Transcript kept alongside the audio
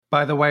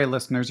By the way,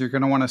 listeners, you're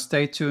going to want to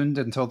stay tuned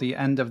until the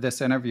end of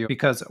this interview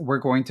because we're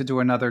going to do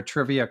another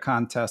trivia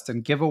contest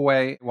and give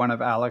away one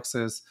of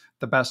Alex's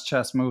The Best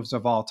Chess Moves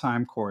of All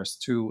Time course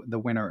to the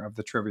winner of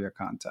the trivia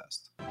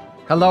contest.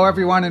 Hello,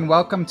 everyone, and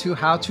welcome to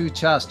How to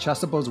Chess,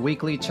 Chessable's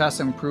weekly chess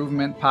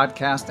improvement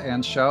podcast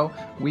and show.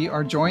 We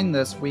are joined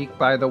this week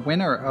by the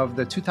winner of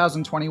the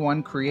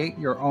 2021 Create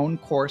Your Own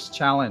Course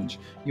Challenge.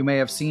 You may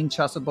have seen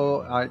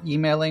Chessable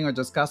emailing or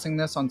discussing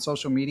this on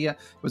social media.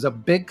 It was a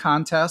big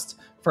contest.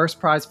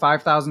 First prize,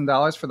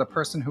 $5,000 for the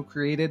person who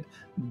created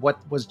what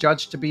was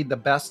judged to be the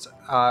best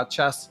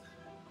chess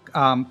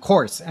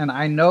course. And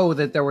I know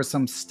that there was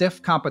some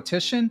stiff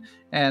competition,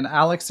 and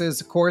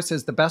Alex's course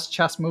is the best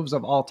chess moves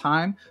of all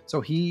time. So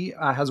he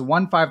has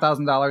won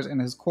 $5,000, and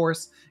his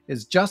course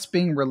is just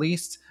being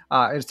released.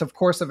 It's, of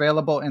course,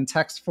 available in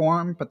text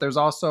form, but there's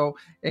also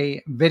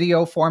a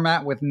video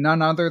format with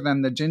none other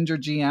than the Ginger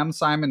GM,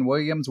 Simon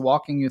Williams,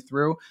 walking you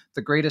through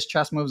the greatest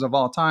chess moves of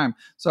all time.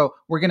 So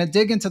we're going to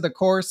dig into the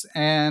course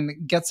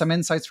and get some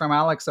insights from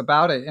Alex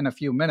about it in a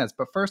few minutes.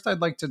 But first,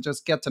 I'd like to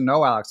just get to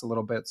know Alex a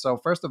little bit. So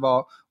first of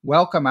all,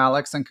 welcome,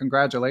 Alex, and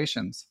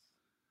congratulations.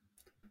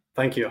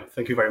 Thank you.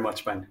 Thank you very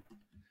much, Ben.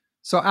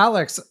 So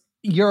Alex,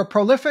 you're a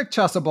prolific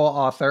Chessable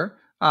author,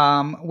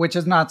 which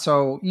is not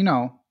so,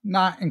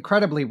 not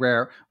incredibly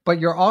rare, but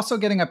you're also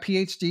getting a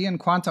PhD in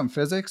quantum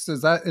physics.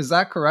 Is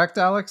that correct,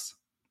 Alex?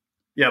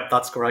 Yeah,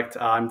 that's correct.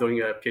 I'm doing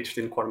a PhD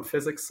in quantum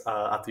physics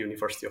at the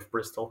University of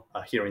Bristol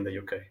here in the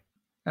UK.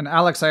 And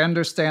Alex, I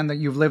understand that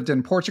you've lived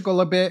in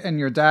Portugal a bit and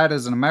your dad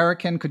is an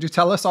American. Could you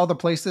tell us all the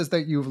places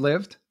that you've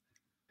lived?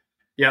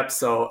 Yep.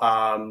 So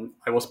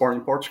I was born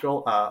in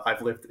Portugal.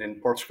 I've lived in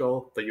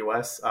Portugal, the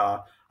US.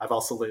 I've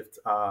also lived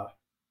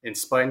in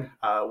Spain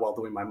while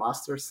doing my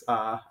master's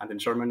and in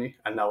Germany.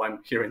 And now I'm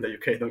here in the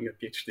UK doing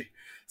a PhD.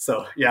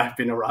 So yeah, I've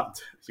been around,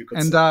 you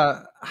could say.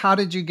 How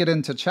did you get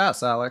into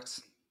chess,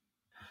 Alex?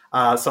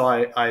 So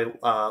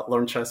I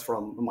learned chess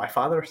from my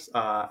father.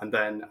 And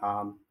then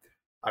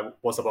I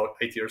was about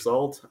 8 years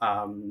old.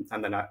 And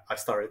then I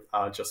started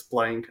just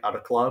playing at a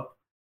club.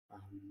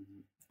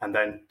 And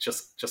then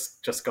just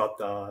got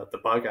the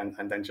bug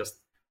and then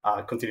just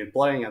continued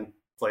playing and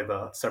played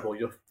the several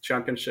youth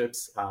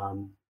championships.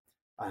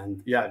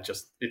 And yeah,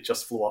 it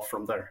just flew off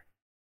from there.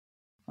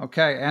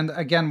 Okay, and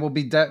again, we'll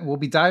be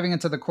diving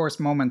into the course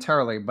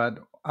momentarily, but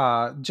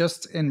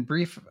just in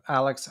brief,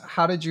 Alex,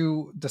 how did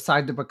you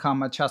decide to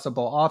become a Chessable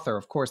author?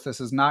 Of course, this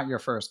is not your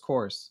first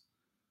course.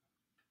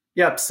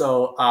 Yep.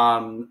 So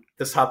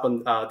this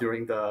happened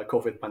during the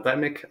COVID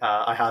pandemic.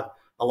 I had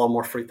a lot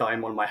more free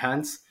time on my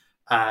hands,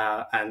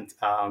 and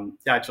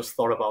I just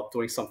thought about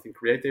doing something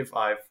creative.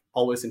 I've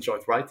always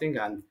enjoyed writing,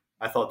 and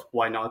I thought,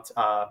 why not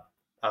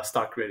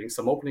start creating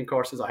some opening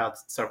courses. I had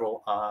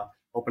several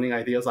opening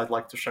ideas I'd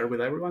like to share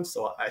with everyone.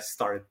 So I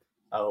started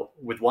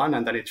with one,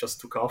 and then it just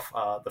took off.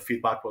 The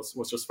feedback was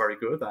just very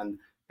good, and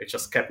it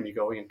just kept me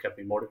going and kept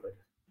me motivated.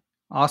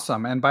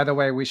 Awesome. And by the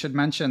way, we should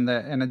mention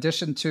that in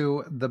addition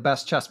to the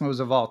best chess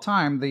moves of all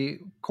time, the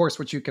course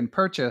which you can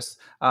purchase,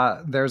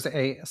 there's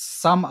a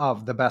sum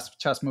of the best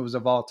chess moves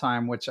of all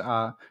time, which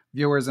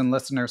viewers and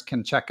listeners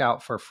can check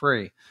out for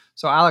free.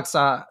 So Alex,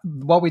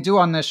 what we do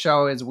on this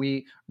show is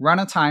we run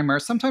a timer.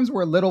 Sometimes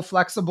we're a little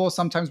flexible,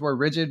 sometimes we're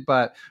rigid,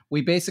 but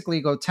we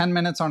basically go 10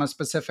 minutes on a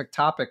specific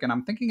topic. And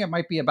I'm thinking it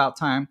might be about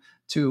time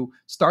to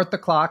start the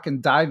clock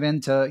and dive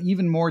into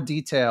even more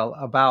detail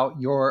about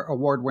your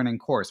award-winning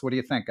course. What do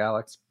you think,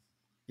 Alex?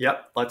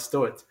 Yep, let's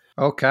do it.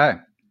 Okay.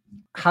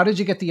 How did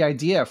you get the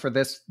idea for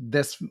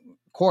this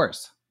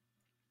course?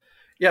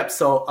 Yep,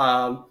 so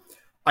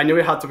I knew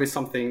it had to be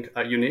something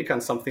unique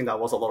and something that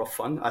was a lot of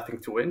fun, I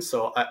think, to win.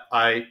 So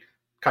I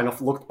kind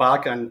of looked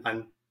back and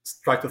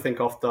tried to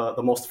think of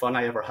the most fun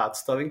I ever had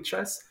studying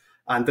chess.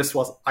 And this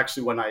was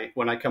actually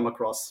when I came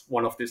across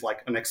one of these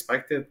like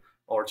unexpected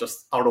or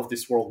just out of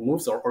this world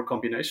moves or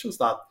combinations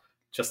that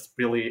just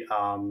really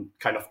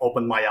kind of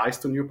opened my eyes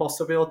to new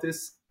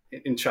possibilities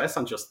in chess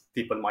and just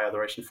deepened my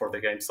adoration for the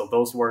game. So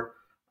those were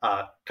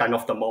kind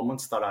of the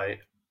moments that I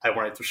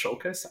wanted to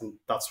showcase. And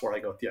that's where I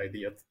got the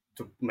idea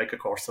to make a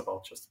course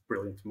about just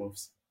brilliant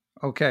moves.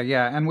 Okay,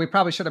 yeah. And we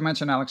probably should have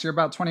mentioned, Alex, you're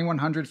about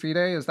 2,100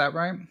 FIDE, is that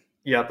right?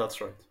 Yeah,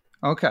 that's right.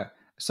 Okay.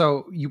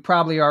 So you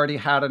probably already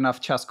had enough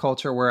chess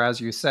culture where,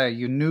 as you say,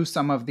 you knew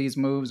some of these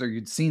moves or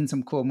you'd seen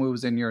some cool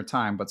moves in your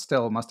time, but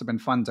still it must have been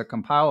fun to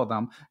compile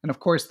them. And of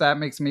course, that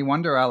makes me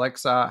wonder,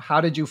 Alex,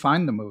 how did you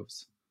find the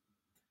moves?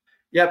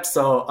 Yep.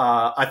 So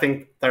I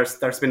think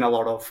there's been a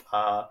lot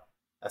of,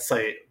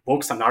 say,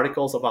 books and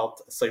articles about,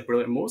 say,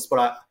 brilliant moves,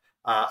 but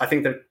I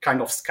think they're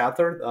kind of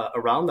scattered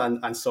around.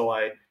 And so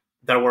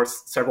there were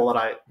several that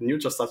I knew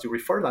just as you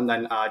referred, and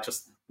then I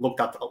just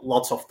looked at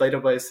lots of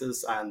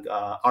databases and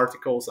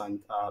articles and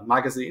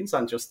magazines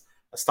and just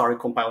started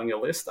compiling a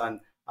list.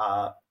 And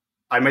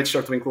I made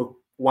sure to include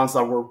ones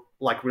that were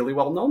like really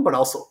well known, but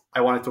also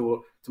I wanted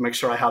to make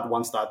sure I had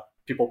ones that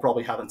people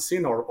probably haven't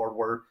seen or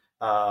were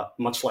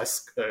much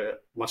less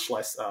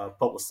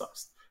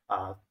publicized.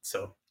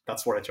 So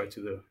that's what I tried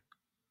to do.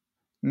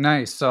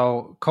 Nice.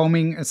 So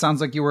combing, it sounds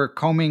like you were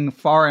combing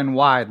far and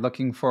wide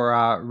looking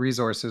for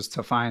resources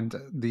to find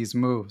these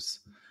moves.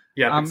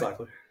 Yeah, Um,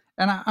 exactly.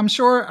 and I'm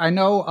sure I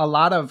know a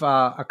lot of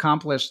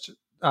accomplished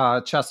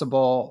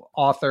chessable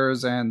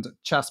authors and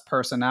chess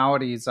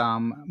personalities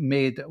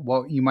made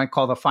what you might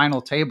call the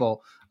final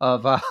table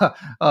of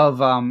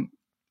of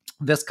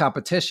this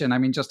competition. I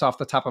mean, just off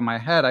the top of my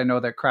head, I know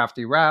that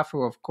Crafty Raf,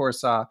 who of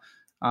course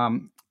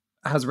um,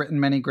 has written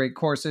many great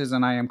courses,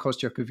 and I am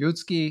Kostya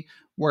Kavutski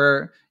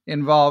were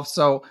involved.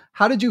 So,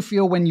 how did you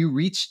feel when you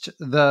reached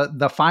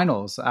the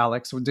finals,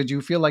 Alex? Did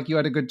you feel like you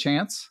had a good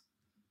chance?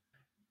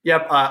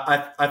 Yep,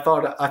 I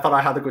thought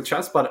I had a good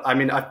chance, but I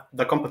mean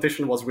the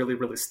competition was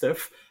really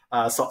stiff.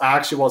 So I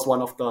actually was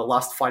one of the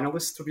last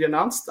finalists to be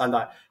announced, and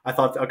I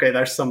thought, okay,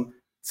 there's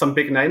some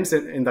big names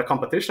in the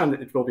competition.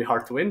 It will be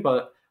hard to win,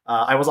 but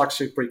I was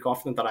actually pretty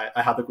confident that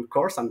I had a good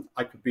course and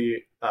I could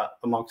be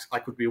I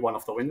could be one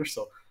of the winners.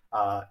 So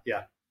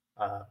yeah,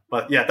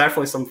 but yeah,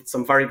 definitely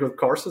some very good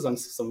courses and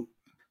some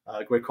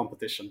great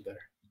competition there.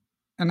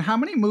 And how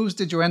many moves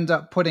did you end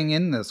up putting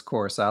in this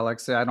course,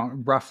 Alex? I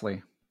don't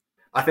roughly.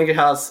 I think it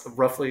has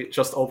roughly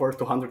just over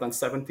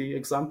 270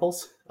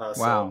 examples. So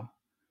Wow.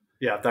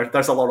 yeah,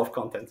 there's a lot of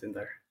content in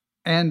there.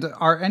 And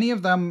are any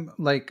of them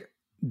like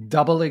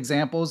double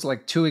examples,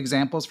 like two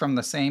examples from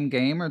the same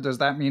game, or does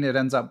that mean it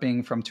ends up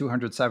being from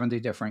 270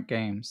 different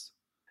games?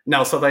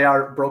 No, so they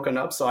are broken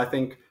up. So I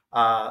think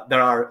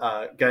there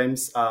are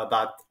games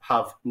that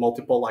have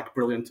multiple like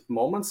brilliant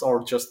moments,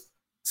 or just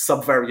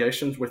sub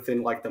variations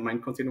within like the main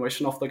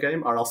continuation of the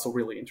game are also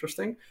really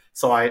interesting.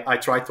 So I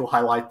try to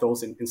highlight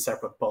those in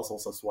separate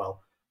puzzles as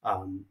well,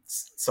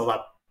 so that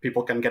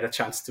people can get a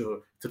chance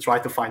to try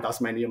to find as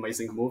many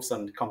amazing moves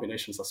and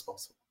combinations as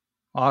possible.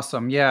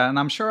 Awesome. Yeah. And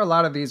I'm sure a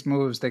lot of these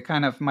moves, they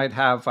kind of might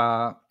have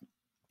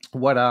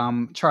what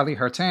Charlie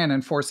Hertan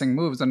in Forcing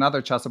Moves,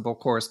 another chessable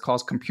course,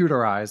 calls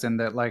computerized, in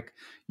that like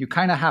you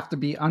kind of have to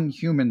be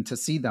unhuman to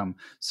see them.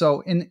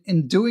 So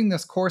in doing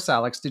this course,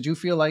 Alex, did you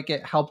feel like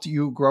it helped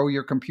you grow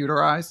your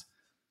computer eyes?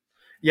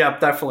 Yeah,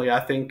 definitely. I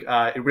think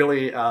it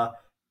really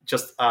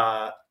just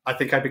I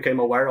think I became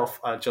aware of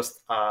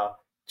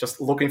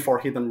just looking for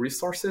hidden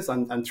resources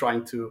and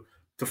trying to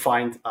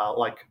find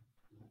like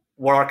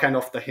what are kind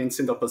of the hints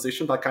in the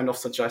position that kind of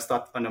suggest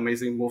that an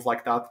amazing move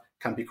like that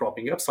can be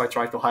cropping up. So I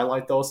try to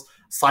highlight those.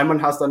 Simon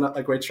has done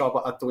a great job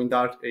at doing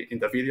that in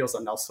the videos,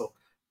 and also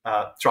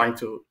trying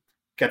to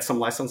get some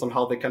lessons on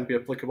how they can be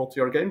applicable to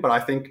your game. But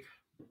I think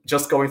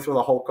just going through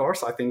the whole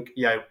course, I think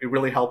yeah, it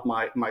really helped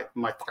my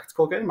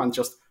tactical game and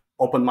just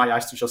opened my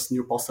eyes to just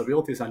new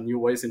possibilities and new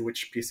ways in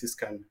which pieces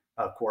can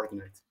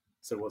coordinate.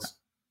 So it was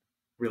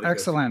really good.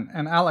 Excellent.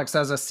 And Alex,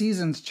 as a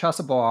seasoned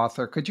Chessable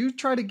author, could you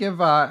try to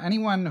give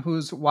anyone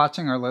who's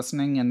watching or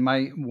listening and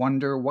might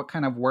wonder what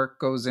kind of work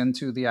goes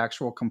into the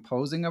actual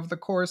composing of the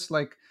course?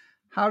 Like,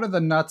 how do the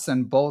nuts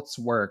and bolts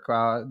work?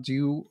 Do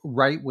you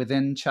write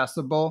within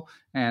Chessable?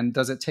 And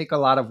does it take a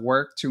lot of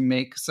work to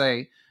make,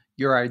 say,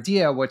 your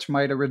idea, which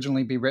might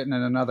originally be written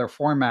in another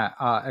format,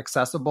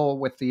 accessible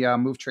with the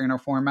Move Trainer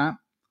format?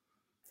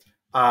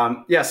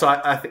 Yeah, so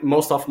I think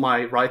most of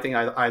my writing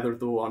I either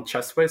do on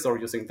Chessbase or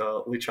using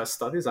the Lichess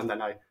studies, and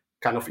then I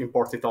kind of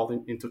import it all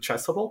into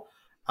Chessable.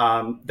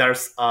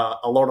 There's a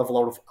lot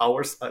of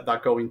hours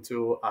that go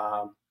into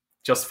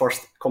just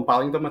first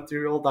compiling the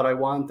material that I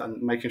want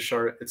and making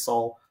sure it's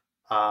all.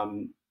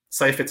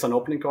 Say if it's an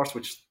opening course,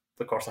 which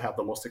the course I have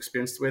the most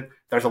experience with,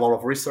 there's a lot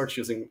of research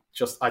using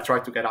just I try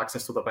to get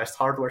access to the best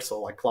hardware,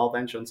 so like cloud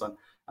engines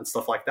and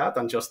stuff like that,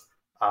 and just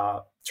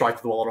try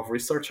to do a lot of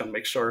research and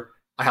make sure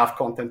I have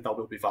content that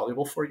will be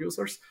valuable for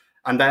users.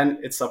 And then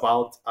it's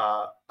about,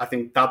 I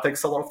think that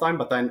takes a lot of time,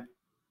 but then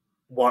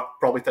what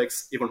probably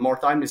takes even more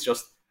time is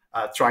just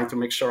trying to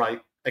make sure I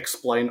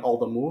explain all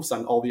the moves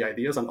and all the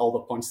ideas and all the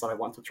points that I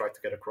want to try to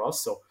get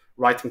across. So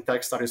writing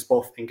text that is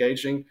both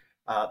engaging,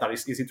 that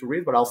is easy to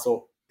read, but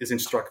also is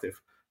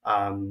instructive.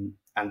 And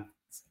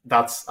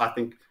that's, I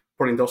think,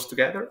 putting those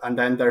together. And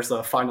then there's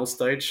a final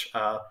stage,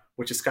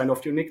 which is kind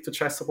of unique to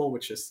Chessable,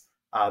 which is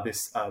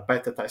this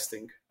beta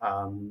testing,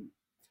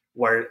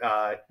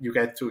 where you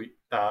get to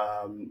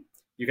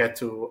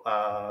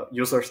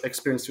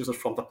experienced users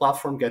from the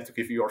platform get to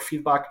give you your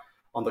feedback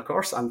on the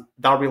course, and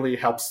that really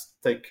helps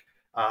take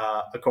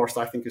a course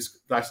that I think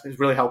is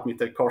really helped me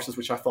take courses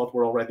which I thought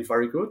were already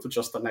very good to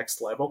just the next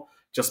level,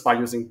 just by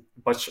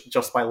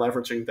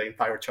leveraging the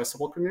entire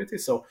Chessable community.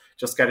 So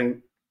just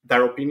getting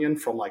their opinion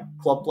from like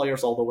club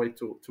players all the way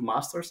to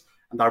masters,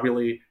 and that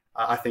really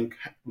I think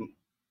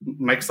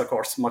makes the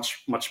course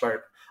much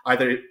better.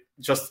 Either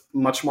just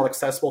much more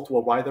accessible to a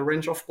wider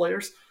range of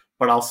players,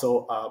 but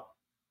also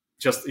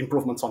just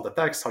improvements on the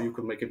text, how you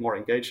could make it more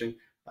engaging,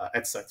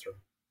 etc.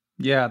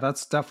 Yeah,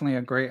 that's definitely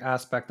a great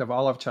aspect of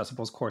all of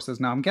Chessable's courses.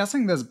 Now, I'm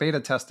guessing this beta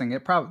testing,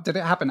 did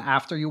it happen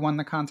after you won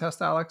the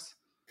contest, Alex?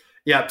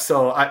 Yeah,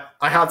 so I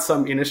had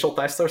some initial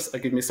testers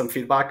give me some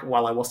feedback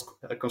while I was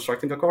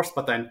constructing the course,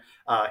 but then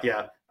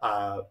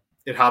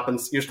it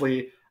happens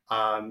usually.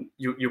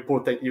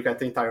 You get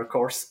the entire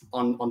course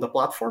on the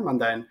platform,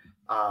 and then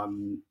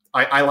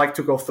I like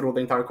to go through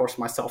the entire course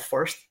myself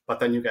first, but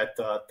then you get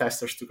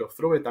testers to go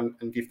through it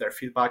and give their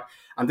feedback.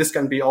 And this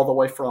can be all the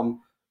way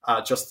from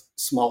just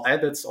small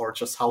edits or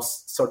just how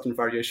certain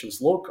variations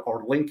look,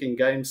 or linking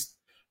games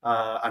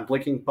and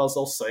linking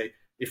puzzles. Say,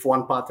 if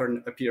one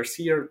pattern appears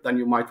here, then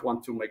you might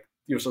want to make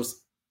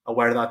users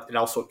aware that it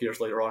also appears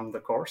later on in the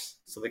course,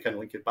 so they can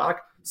link it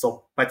back.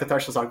 So beta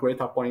testers are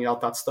great at pointing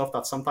out that stuff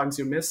that sometimes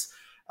you miss.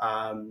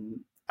 And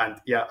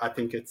yeah, I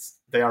think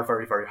they are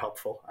very, very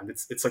helpful, and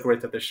it's a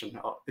great addition.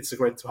 It's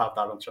great to have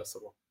that on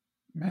Chessable.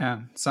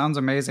 Man, sounds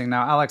amazing.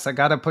 Now, Alex, I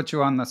got to put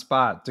you on the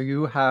spot. Do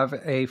you have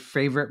a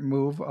favorite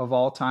move of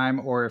all time?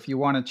 Or if you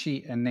want to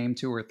cheat and name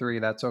 2 or 3,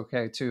 that's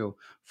okay too,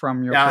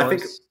 from your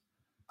course?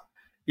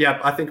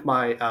 I think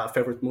my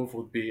favorite move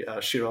would be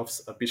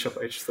Shirov's Bishop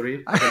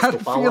H3. I had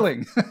a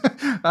feeling,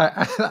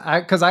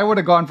 because I would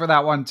have gone for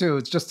that one too.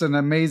 It's just an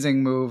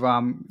amazing move.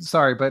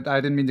 Sorry, but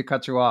I didn't mean to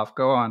cut you off.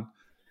 Go on.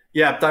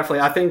 Yeah,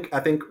 definitely. I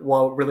think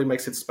what really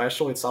makes it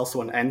special, it's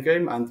also an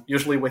endgame. And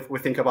usually we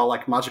think about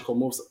like magical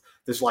moves,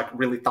 there's like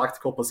really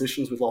tactical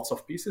positions with lots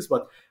of pieces.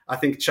 But I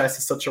think chess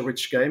is such a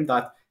rich game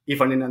that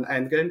even in an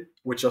endgame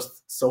with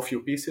just so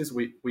few pieces,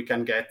 we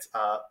can get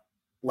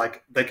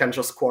like they can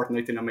just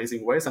coordinate in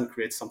amazing ways and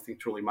create something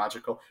truly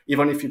magical,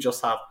 even if you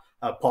just have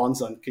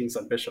pawns and kings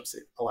and bishops,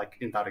 like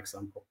in that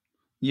example.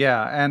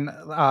 Yeah, and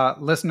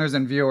listeners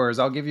and viewers,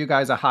 I'll give you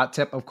guys a hot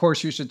tip. Of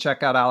course, you should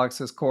check out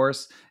Alex's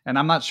course. And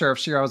I'm not sure if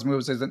Shirov's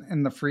moves is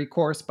in the free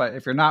course, but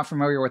if you're not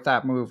familiar with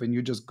that move and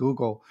you just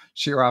Google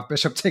Shirov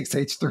Bishop takes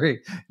H3,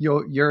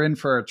 you're in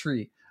for a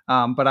treat.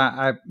 But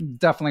I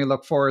definitely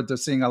look forward to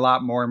seeing a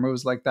lot more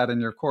moves like that in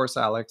your course,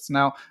 Alex.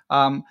 Now,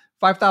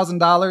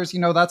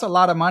 $5,000, that's a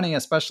lot of money,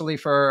 especially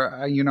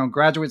for,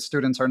 graduate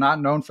students are not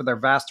known for their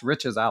vast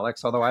riches,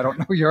 Alex, although I don't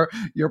know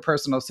your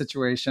personal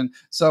situation.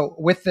 So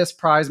with this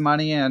prize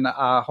money and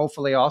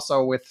hopefully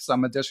also with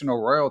some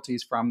additional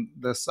royalties from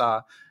this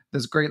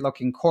great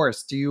looking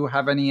course, do you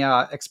have any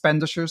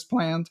expenditures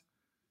planned?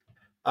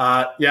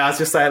 As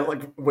you said,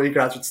 like we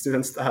graduate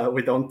students,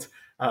 we don't,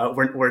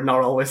 we're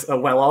not always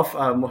well off,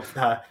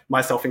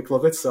 myself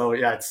included. So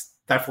yeah, it's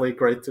definitely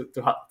great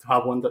to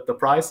have won the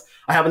prize.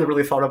 I haven't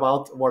really thought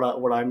about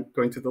what I'm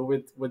going to do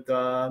with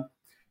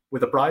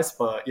the prize,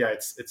 but yeah,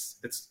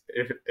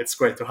 it's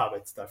great to have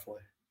it,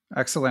 definitely.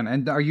 Excellent.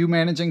 And are you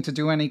managing to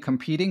do any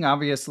competing?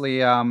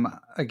 Obviously,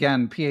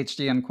 again,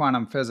 PhD in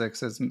quantum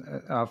physics is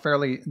a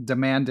fairly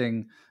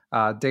demanding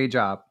day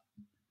job.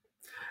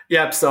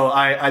 Yep. So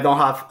I don't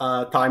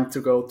have time to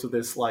go to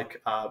this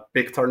like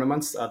big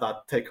tournaments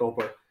that take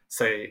over,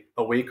 say,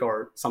 a week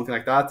or something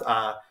like that.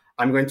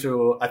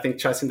 I think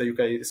chess in the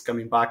UK is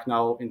coming back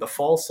now in the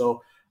fall.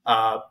 So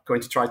going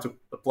to try to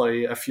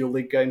play a few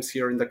league games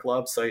here in the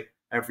club, say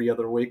every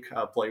other week,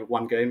 play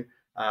one game.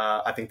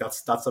 I think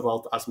that's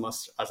about as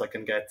much as I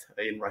can get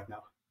in right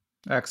now.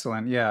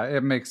 Excellent. Yeah,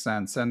 it makes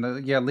sense.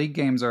 And league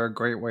games are a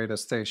great way to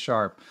stay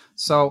sharp.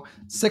 So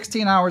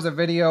 16 hours of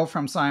video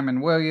from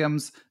Simon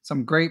Williams,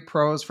 some great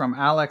pros from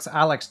Alex.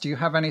 Alex, do you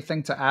have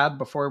anything to add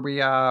before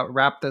we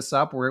wrap this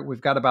up? We've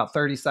got about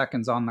 30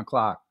 seconds on the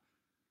clock.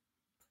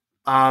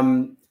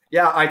 I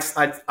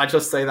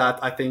just say that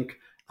I think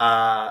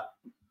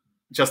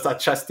just a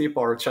chess tip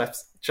or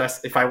chess,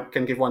 if I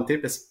can give one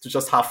tip, is to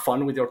just have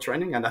fun with your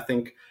training. And I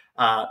think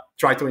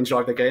try to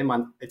enjoy the game,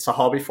 and it's a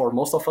hobby for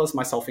most of us,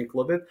 myself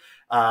included.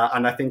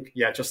 And I think,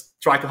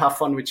 just try to have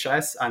fun with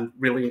chess and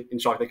really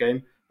enjoy the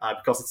game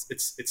because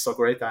it's so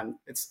great. And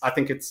I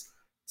think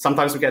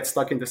sometimes we get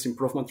stuck in this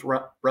improvement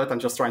rut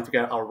and just trying to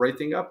get our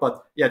rating up.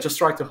 But just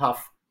try to have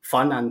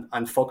fun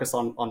and focus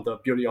on the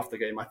beauty of the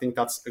game. I think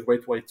that's a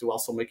great way to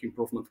also make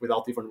improvement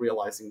without even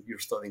realizing you're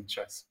studying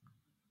chess.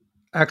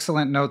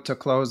 Excellent note to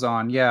close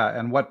on. Yeah.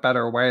 And what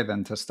better way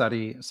than to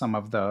study some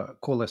of the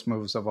coolest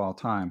moves of all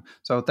time.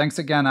 So thanks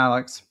again,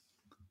 Alex.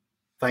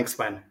 Thanks,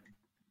 Ben.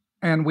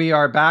 And we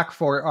are back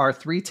for our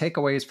 3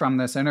 takeaways from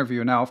this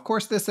interview. Now, of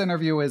course, this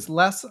interview is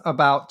less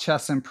about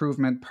chess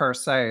improvement per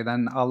se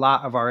than a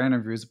lot of our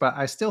interviews, but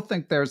I still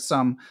think there's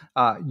some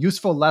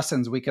useful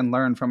lessons we can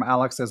learn from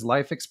Alex's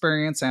life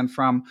experience and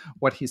from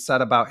what he said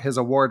about his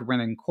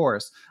award-winning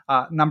course.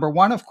 Number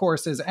 1, of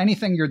course, is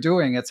anything you're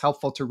doing, it's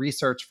helpful to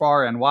research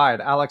far and wide.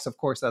 Alex, of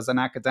course, as an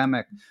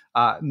academic,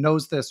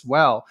 knows this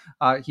well.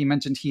 He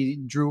mentioned he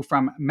drew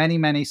from many,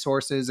 many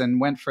sources and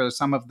went for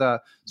some of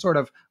the sort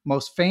of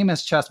most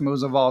famous chess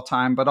moves of all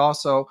time, but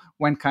also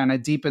went kind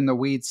of deep in the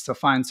weeds to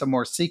find some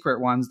more secret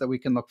ones that we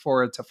can look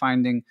forward to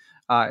finding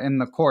in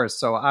the course.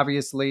 So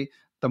obviously,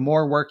 the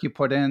more work you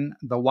put in,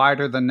 the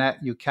wider the net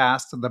you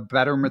cast, the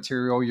better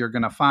material you're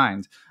going to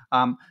find.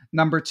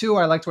 Number 2,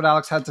 I liked what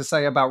Alex had to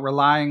say about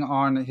relying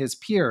on his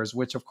peers,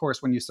 which, of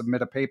course, when you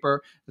submit a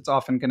paper, it's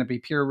often going to be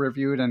peer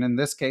reviewed. And in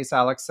this case,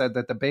 Alex said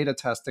that the beta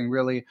testing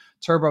really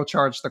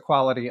turbocharged the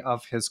quality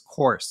of his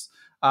course.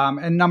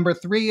 And number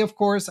 3, of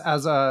course,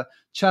 as a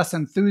chess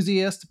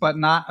enthusiast, but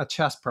not a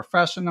chess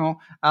professional.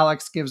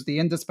 Alex gives the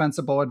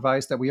indispensable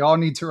advice that we all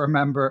need to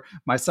remember,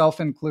 myself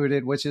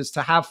included, which is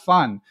to have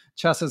fun.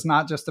 Chess is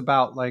not just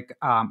about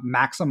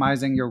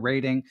maximizing your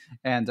rating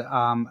and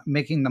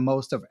making the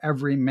most of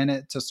every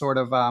minute to sort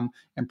of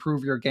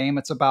improve your game.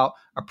 It's about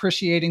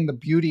appreciating the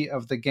beauty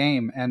of the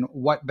game, and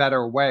what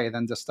better way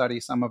than to study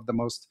some of the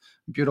most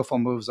beautiful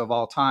moves of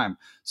all time.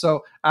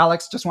 So,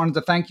 Alex, just wanted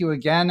to thank you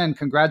again and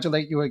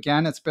congratulate you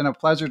again. It's been a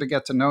pleasure to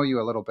get to know you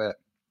a little bit.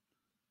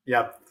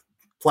 Yeah,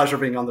 pleasure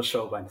being on the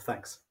show, Ben.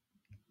 Thanks.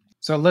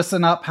 So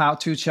listen up, How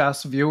To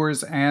Chess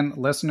viewers and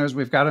listeners.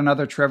 We've got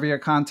another trivia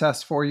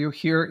contest for you.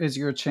 Here is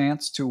your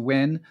chance to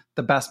win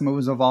The Best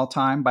Moves of All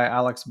Time by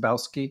Alex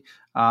Belsky.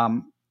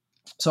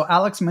 So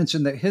Alex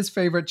mentioned that his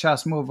favorite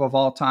chess move of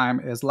all time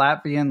is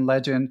Latvian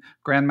legend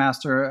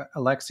Grandmaster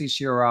Alexei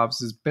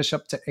Shirov's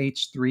bishop to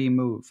h3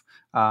 move.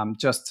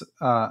 Just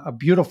a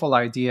beautiful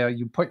idea.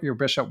 You put your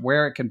bishop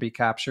where it can be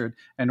captured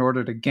in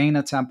order to gain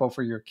a tempo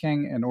for your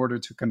king in order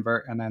to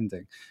convert an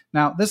ending.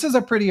 Now, this is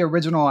a pretty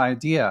original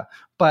idea,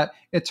 but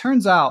it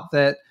turns out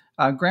that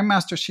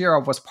Grandmaster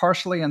Shirov was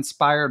partially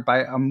inspired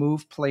by a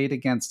move played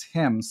against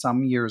him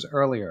some years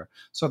earlier.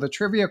 So the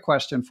trivia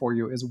question for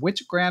you is,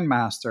 which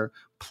Grandmaster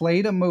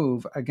played a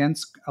move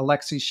against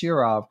Alexei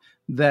Shirov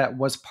that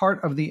was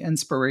part of the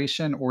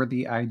inspiration or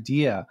the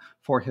idea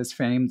for his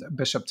famed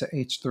bishop to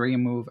h3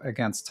 move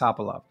against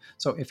Topalov?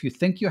 So if you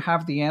think you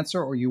have the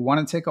answer or you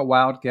want to take a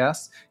wild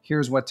guess,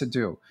 here's what to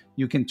do.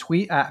 You can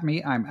tweet at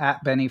me. I'm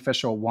at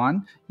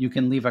BennyFishel1. You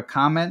can leave a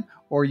comment,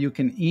 or you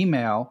can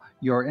email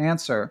your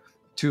answer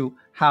to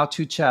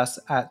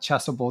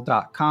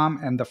howtochess@chessable.com,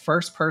 and the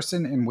first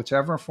person in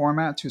whichever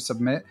format to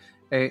submit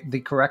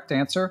the correct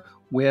answer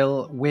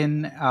will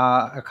win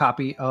a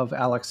copy of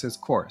Alex's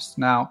course.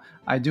 Now,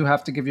 I do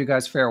have to give you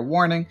guys fair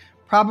warning.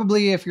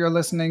 Probably if you're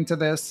listening to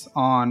this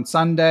on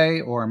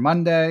Sunday or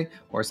Monday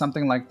or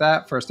something like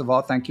that, first of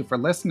all, thank you for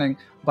listening,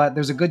 but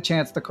there's a good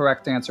chance the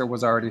correct answer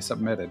was already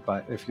submitted.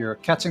 But if you're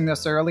catching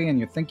this early and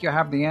you think you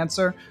have the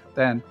answer,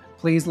 then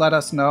please let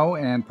us know,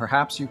 and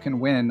perhaps you can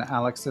win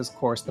Alex's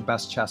course, The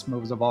Best Chess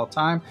Moves of All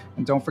Time.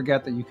 And don't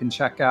forget that you can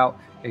check out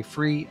a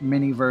free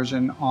mini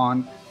version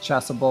on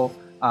Chessable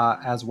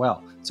as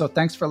well. So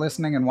thanks for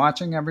listening and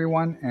watching,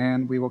 everyone,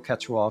 and we will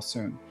catch you all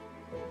soon.